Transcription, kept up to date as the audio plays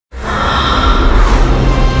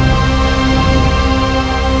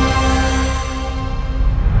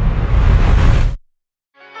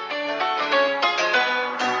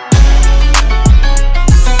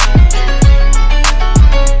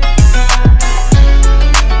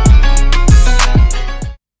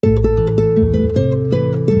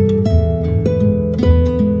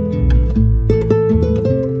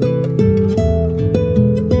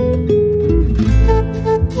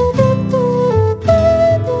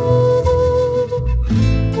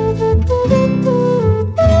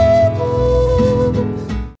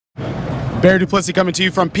Barry Duplessis coming to you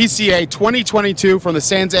from PCA 2022 from the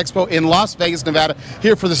Sands Expo in Las Vegas, Nevada,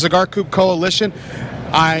 here for the Cigar Coop Coalition.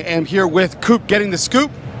 I am here with Coop Getting the Scoop,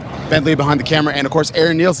 Bentley behind the camera, and of course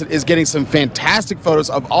Aaron Nielsen is getting some fantastic photos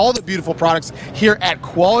of all the beautiful products here at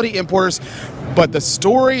Quality Importers. But the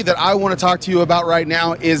story that I want to talk to you about right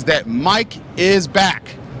now is that Mike is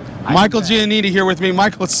back. Michael Giannini here with me.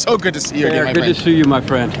 Michael, it's so good to see you again, my friend. Good to see you, my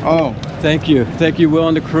friend. Oh. Thank you. Thank you, Will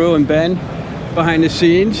and the crew, and Ben behind the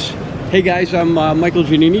scenes. Hey guys, I'm Michael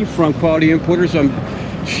Giannini from Quality Importers. I'm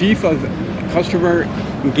Chief of Customer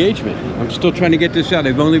Engagement. I'm still trying to get this out.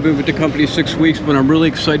 I've only been with the company 6 weeks, but I'm really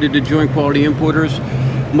excited to join Quality Importers.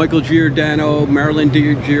 Michael Giordano, Marilyn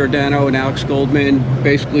Giordano, and Alex Goldman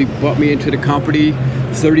basically brought me into the company.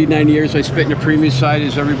 39 years I spent in the premium side,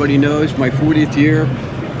 as everybody knows. My 40th year.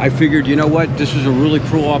 I figured, you know what, this is a really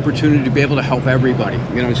cool opportunity to be able to help everybody.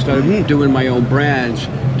 You know, instead of doing my own brands,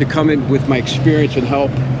 to come in with my experience and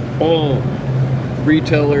help all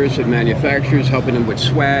retailers and manufacturers, helping them with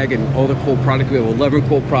swag and all the cool products. We have 11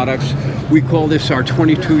 cool products. We call this our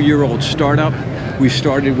 22-year-old startup. We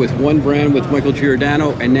started with one brand with Michael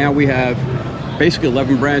Giordano, and now we have basically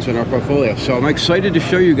 11 brands in our portfolio. So I'm excited to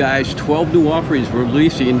show you guys 12 new offerings we're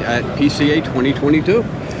releasing at PCA 2022.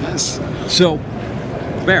 Yes. So,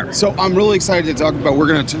 Bear. So I'm really excited to talk about, we're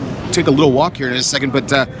going to take a little walk here in a second, but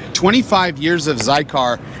 25 years of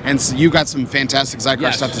Xikar, and so you got some fantastic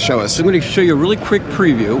Xikar stuff to show us. So I'm going to show you a really quick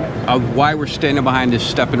preview of why we're standing behind this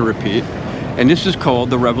step and repeat, and this is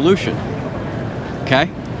called the Revolution, okay?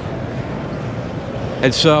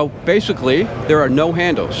 And so basically, there are no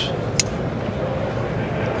handles.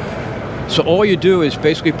 So all you do is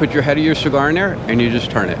basically put your head of your cigar in there, and you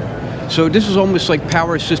just turn it. So this is almost like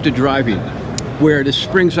power-assisted driving, where the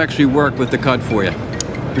springs actually work with the cut for you,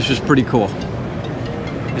 which is pretty cool.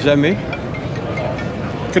 Is that me?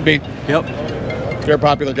 Could be. Yep. You're a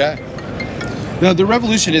popular guy. Now the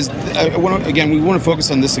Revolution is, again, we want to focus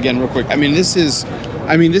on this again real quick. I mean, this is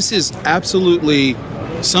absolutely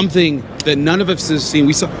something that none of us has seen.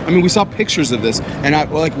 We saw pictures of this,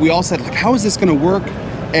 and we all said, like, how is this going to work?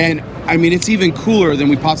 And I mean, it's even cooler than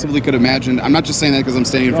we possibly could imagine. I'm not just saying that because I'm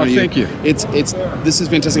standing in front of you. Thank you. This is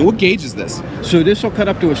fantastic. What gauge is this? So this will cut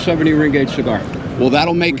up to a 70 ring gauge cigar. Well,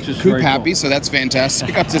 that'll make Coop happy, cool. So that's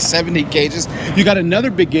fantastic. Up to 70 gauges. You got another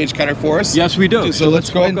big gauge cutter for us. Yes, we do. So let's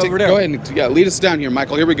go ahead and lead us down here,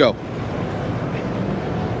 Michael. Here we go.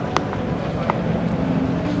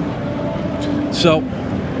 So,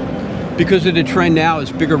 because of the trend now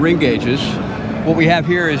is bigger ring gauges, what we have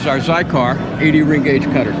here is our Xikar 80 ring gauge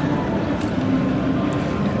cutter.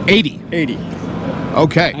 80? 80.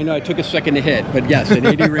 Okay. I know, it took a second to hit, but yes, an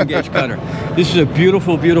 80 ring gauge cutter. This is a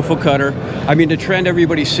beautiful, beautiful cutter. I mean, the trend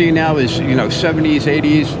everybody's seeing now is, you know, 70s,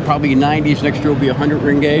 80s, probably 90s. Next year will be 100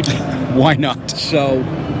 ring gauge. Why not? So,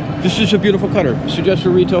 this is a beautiful cutter. Suggested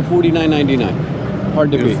retail $49.99.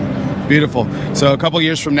 Hard to beat. Beautiful. So a couple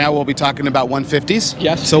years from now, we'll be talking about 150s.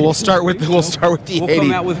 Yes. So we'll start with the 80. We'll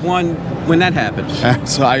come out with one when that happens.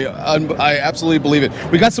 So I absolutely believe it.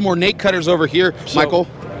 We got some more Nate cutters over here, so, Michael.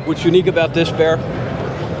 What's unique about this, Bear?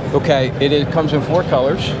 Okay, it comes in 4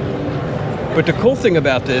 colors. But the cool thing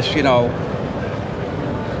about this, you know,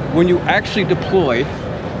 when you actually deploy,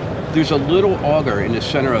 there's a little auger in the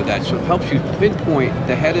center of that, so it helps you pinpoint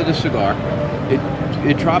the head of the cigar.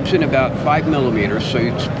 It drops in about 5 millimeters, so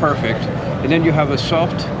it's perfect. And then you have a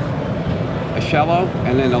soft, a shallow,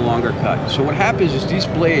 and then a longer cut. So what happens is these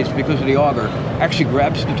blades, because of the auger, actually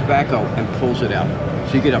grabs the tobacco and pulls it out.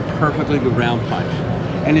 So you get a perfectly good round punch.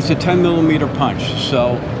 And it's a 10 millimeter punch,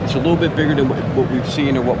 so it's a little bit bigger than what we've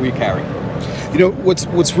seen or what we carry. You know,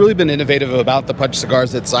 what's really been innovative about the punch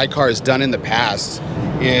cigars that Xikar has done in the past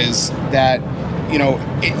is that, you know,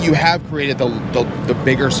 you have created the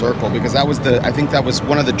bigger circle, because I think that was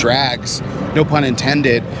one of the drags, no pun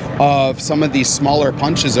intended, of some of these smaller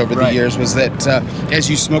punches over the years, was that as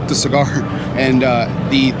you smoke the cigar and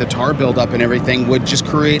the tar buildup and everything would just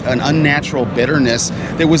create an unnatural bitterness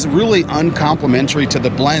that was really uncomplimentary to the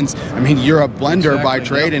blends. I mean, you're a blender by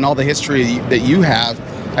trade, and all the history that you have,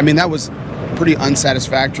 I mean, that was pretty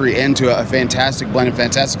unsatisfactory end to a fantastic blend of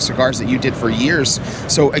fantastic cigars that you did for years.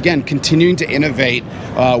 So again, continuing to innovate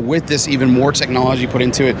with this, even more technology put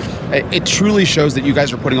into it, it truly shows that you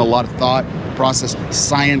guys are putting a lot of thought, process,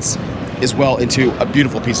 science as well into a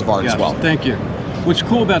beautiful piece of art as well. Thank you. What's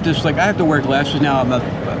cool about this, like, I have to wear glasses now. I'm a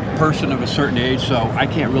person of a certain age, so I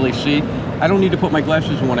can't really see. I don't need to put my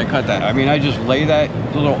glasses on when I cut that. I mean, I just lay that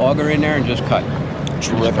little auger in there and just cut.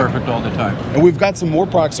 It's perfect all the time. And we've got some more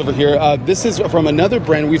products over here. This is from another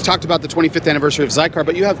brand. We've talked about the 25th anniversary of Xikar,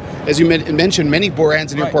 but you have, as you mentioned, many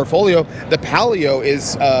brands in your portfolio. The Palió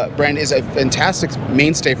brand is a fantastic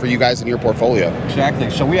mainstay for you guys in your portfolio. Exactly.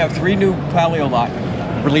 So we have 3 new Palió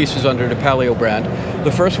releases under the Palió brand.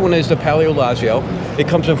 The first one is the Palió Lazio. It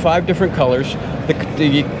comes in 5 different colors.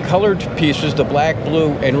 The colored pieces, the black,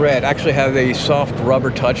 blue, and red, actually have a soft rubber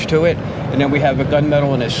touch to it. And then we have a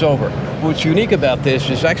gunmetal and a silver. What's unique about this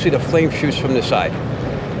is actually the flame shoots from the side,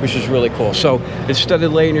 which is really cool. So instead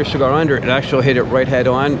of laying your cigar under, it actually hit it right head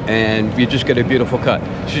on, and you just get a beautiful cut.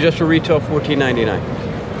 So just for retail, $14.99.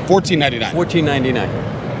 $14.99.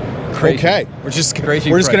 $14.99. Crazy. Okay,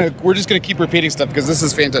 we're just gonna keep repeating stuff because this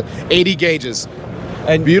is fantastic. 80 gauges.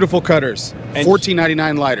 And beautiful cutters,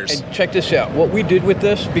 $14.99 lighters. And check this out. What we did with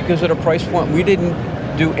this, because of the price point, we didn't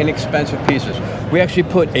do inexpensive pieces. We actually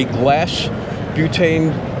put a glass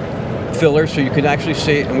butane filler so you can actually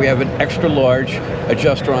see it, and we have an extra large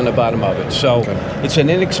adjuster on the bottom of it. So it's an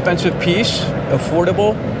inexpensive piece,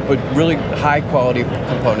 affordable, but really high quality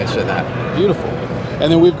components in that. Beautiful.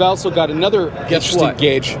 And then we've also got another interesting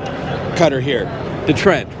gauge cutter here. The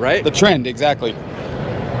Trend, right? The Trend, exactly.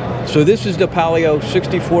 So this is the Palió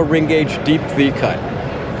 64 ring gauge deep V-cut.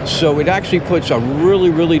 So it actually puts a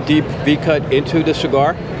really, really deep V-cut into the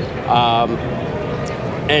cigar.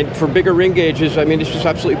 And for bigger ring gauges, I mean, it's just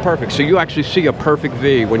absolutely perfect. So you actually see a perfect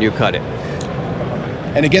V when you cut it.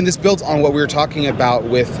 And again, this builds on what we were talking about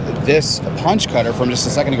with this punch cutter from just a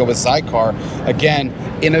second ago with Xikar. Again,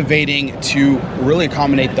 innovating to really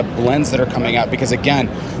accommodate the blends that are coming out. Because again,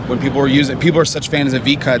 when people are such fans of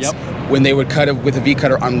V-cuts, when they would cut it with a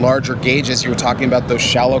V-cutter on larger gauges, you were talking about those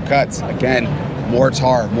shallow cuts. Again, more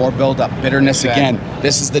tar, more buildup, bitterness. Again,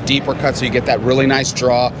 this is the deeper cut, so you get that really nice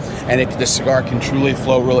draw, and the cigar can truly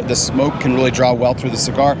flow. The smoke can really draw well through the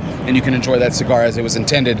cigar, and you can enjoy that cigar as it was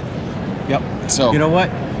intended. Yep. So you know what?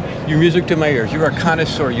 You're music to my ears. You're a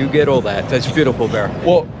connoisseur. You get all that. That's beautiful, Bear.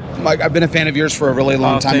 Well, Mike, I've been a fan of yours for a really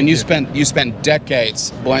long time, and you spent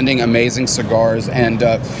decades blending amazing cigars, and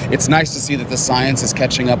it's nice to see that the science is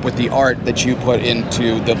catching up with the art that you put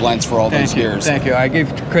into the blends for all those years. Thank you. I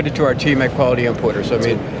give credit to our team at Quality Importers. I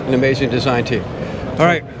mean, an amazing design team. All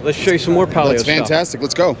right, let's show you some more Palió stuff. That's fantastic.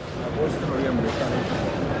 Let's go.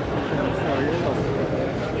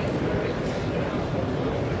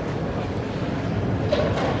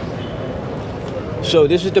 So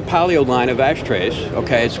this is the Palió line of ashtrays.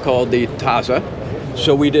 Okay, it's called the Taza.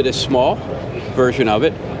 So we did a small version of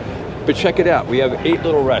it, but check it out. We have 8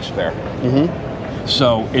 little rests there.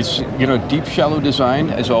 So it's deep, shallow design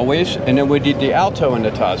as always, and then we did the Alto in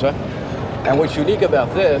the Taza. And what's unique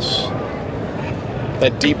about this?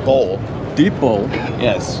 That deep bowl. Deep bowl.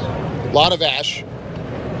 Yes. A lot of ash.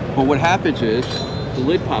 But what happens is the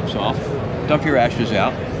lid pops off, dump your ashes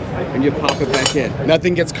out, and you pop it back in.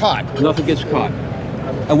 Nothing gets caught. Nothing gets caught.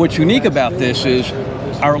 And what's unique about this is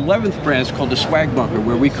our 11th brand is called the Swag Bunker,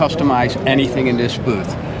 where we customize anything in this booth.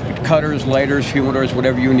 Cutters, lighters, humidors,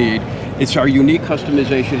 whatever you need. It's our unique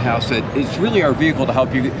customization house that it's really our vehicle to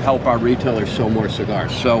help our retailers sell more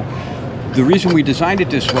cigars. So the reason we designed it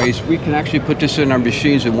this way is we can actually put this in our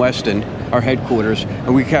machines in Weston, our headquarters,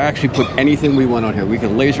 and we can actually put anything we want on here. We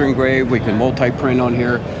can laser engrave, we can multi-print on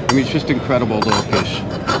here. I mean, it's just incredible little piece.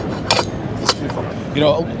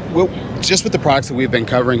 Just with the products that we've been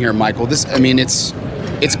covering here, Michael,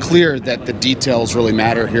 it's clear that the details really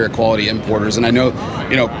matter here at Quality Importers. And I know,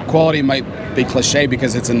 quality might be cliche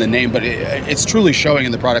because it's in the name, but it's truly showing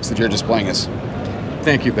in the products that you're displaying us.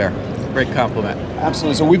 Thank you, Bear. Great compliment.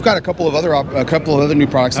 Absolutely. So we've got a couple of other new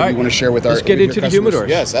products that we want to share with our Let's get into the humidors.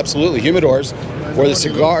 Yes, absolutely. Humidors, where the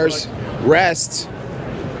cigars rest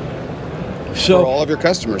for all of your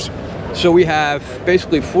customers. So we have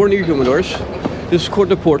basically 4 new humidors. This is called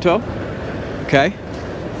the Porto. Okay.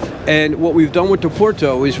 And what we've done with the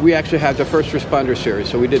Porto is we actually have the First Responder series.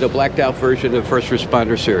 So we did a blacked out version of First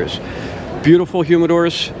Responder series. Beautiful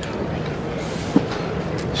humidors,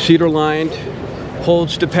 cedar lined,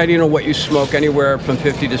 holds, depending on what you smoke, anywhere from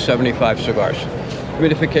 50 to 75 cigars.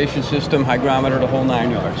 Humidification system, hygrometer, the whole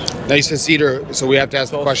 9 yards. Now you said cedar, so we have to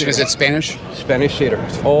ask the question, is it Spanish? Spanish cedar.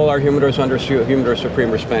 All our humidors under Humidor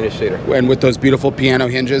Supreme are Spanish cedar. And with those beautiful piano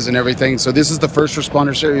hinges and everything. So this is the First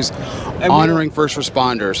Responder series, honoring first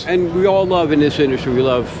responders. And we all love in this industry, we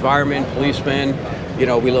love firemen, policemen,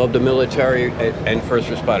 we love the military and first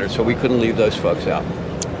responders. So we couldn't leave those folks out.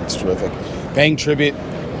 It's terrific. Paying tribute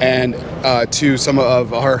and to some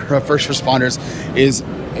of our first responders is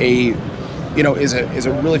a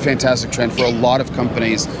really fantastic trend for a lot of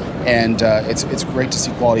companies, and it's great to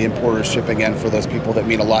see Quality Importers shipping in for those people that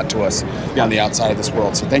mean a lot to us on the outside of this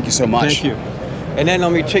world. So thank you so much. Thank you. And then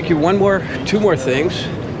let me take you two more things.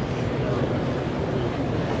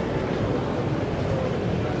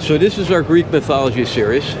 So this is our Greek mythology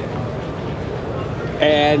series,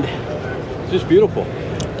 and it's just beautiful.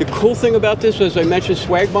 The cool thing about this, as I mentioned,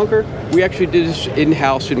 Swag Bunker, we actually did this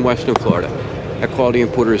in-house in Weston, Florida, at Quality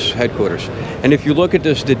Importers headquarters. And if you look at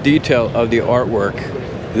this, the detail of the artwork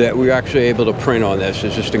that we were actually able to print on this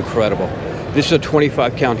is just incredible. This is a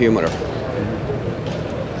 25 count humidor.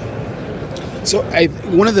 So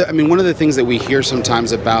one of the things that we hear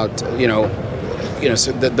sometimes about,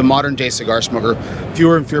 so the modern day cigar smoker,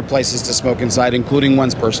 fewer and fewer places to smoke inside, including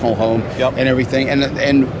one's personal home. Yep. And everything.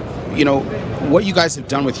 And what you guys have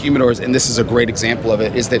done with humidors, and this is a great example of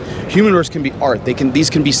it, is that humidors can be art.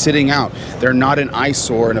 These can be sitting out. They're not an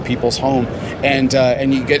eyesore in a people's home, and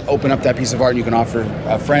you open up that piece of art, and you can offer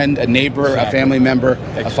a friend, a neighbor, exactly. a family member,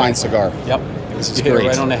 exactly. a fine cigar. Yep. This is you hit great. it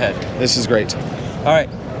right on the head. This is great. All right.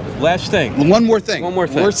 Last thing. One more thing.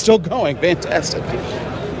 We're still going. Fantastic.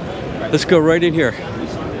 Let's go right in here.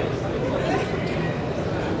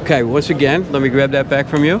 Okay, once again, let me grab that back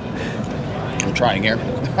from you. I'm trying here.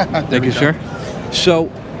 Thank you, sir.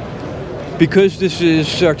 So, because this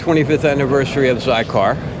is our 25th anniversary of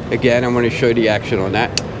Xikar, again, I'm going to show you the action on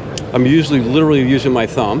that. I'm literally using my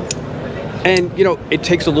thumb. And, it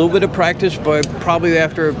takes a little bit of practice, but probably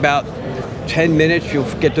after about 10 minutes,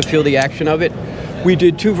 you'll get to feel the action of it. We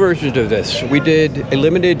did two versions of this. We did a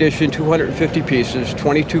limited edition, 250 pieces,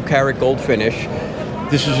 22 karat gold finish.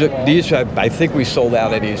 I think we sold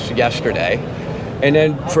out of these yesterday. And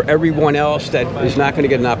then for everyone else that is not going to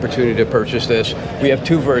get an opportunity to purchase this, we have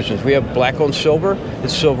two versions. We have black on silver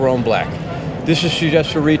and silver on black. This is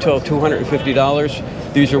just for retail of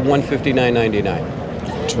 $250. These are $159.99.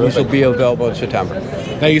 These will be available in September.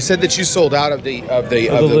 Now you said that you sold out of the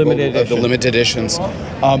limited editions,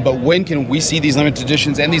 but when can we see these limited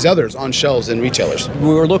editions and these others on shelves in retailers?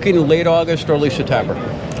 We're looking late August, early September.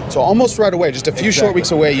 So almost right away, just a few short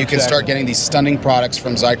weeks away, you can start getting these stunning products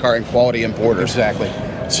from Xikar and Quality Importers. Exactly.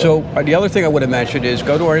 So the other thing I would have mentioned is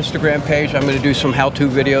go to our Instagram page. I'm going to do some how-to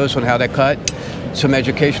videos on how to cut, some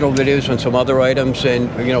educational videos on some other items,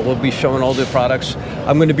 and we'll be showing all the products.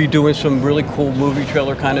 I'm going to be doing some really cool movie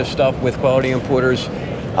trailer kind of stuff with Quality Importers,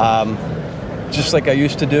 just like I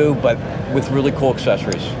used to do, but with really cool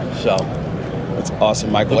accessories. So that's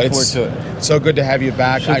awesome, Michael. Look forward to it. So good to have you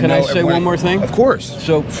back. So can I say one more thing? Of course.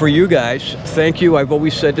 So for you guys, thank you. I've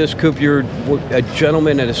always said this, Coop, you're a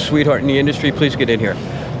gentleman and a sweetheart in the industry. Please get in here.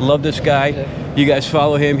 Love this guy. You guys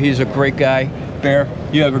follow him. He's a great guy. Bear,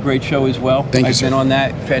 you have a great show as well. Thank you, sir. I've been on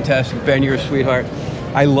that. Fantastic. Ben, you're a sweetheart.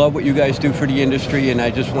 I love what you guys do for the industry, and I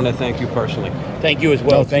just want to thank you personally. Thank you as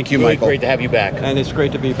well. No, thank you, really Michael. Great to have you back. And it's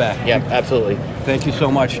great to be back. Yeah, absolutely. Thank you so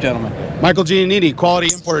much, gentlemen. Michael Giannini,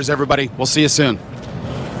 Quality Importers, everybody. We'll see you soon.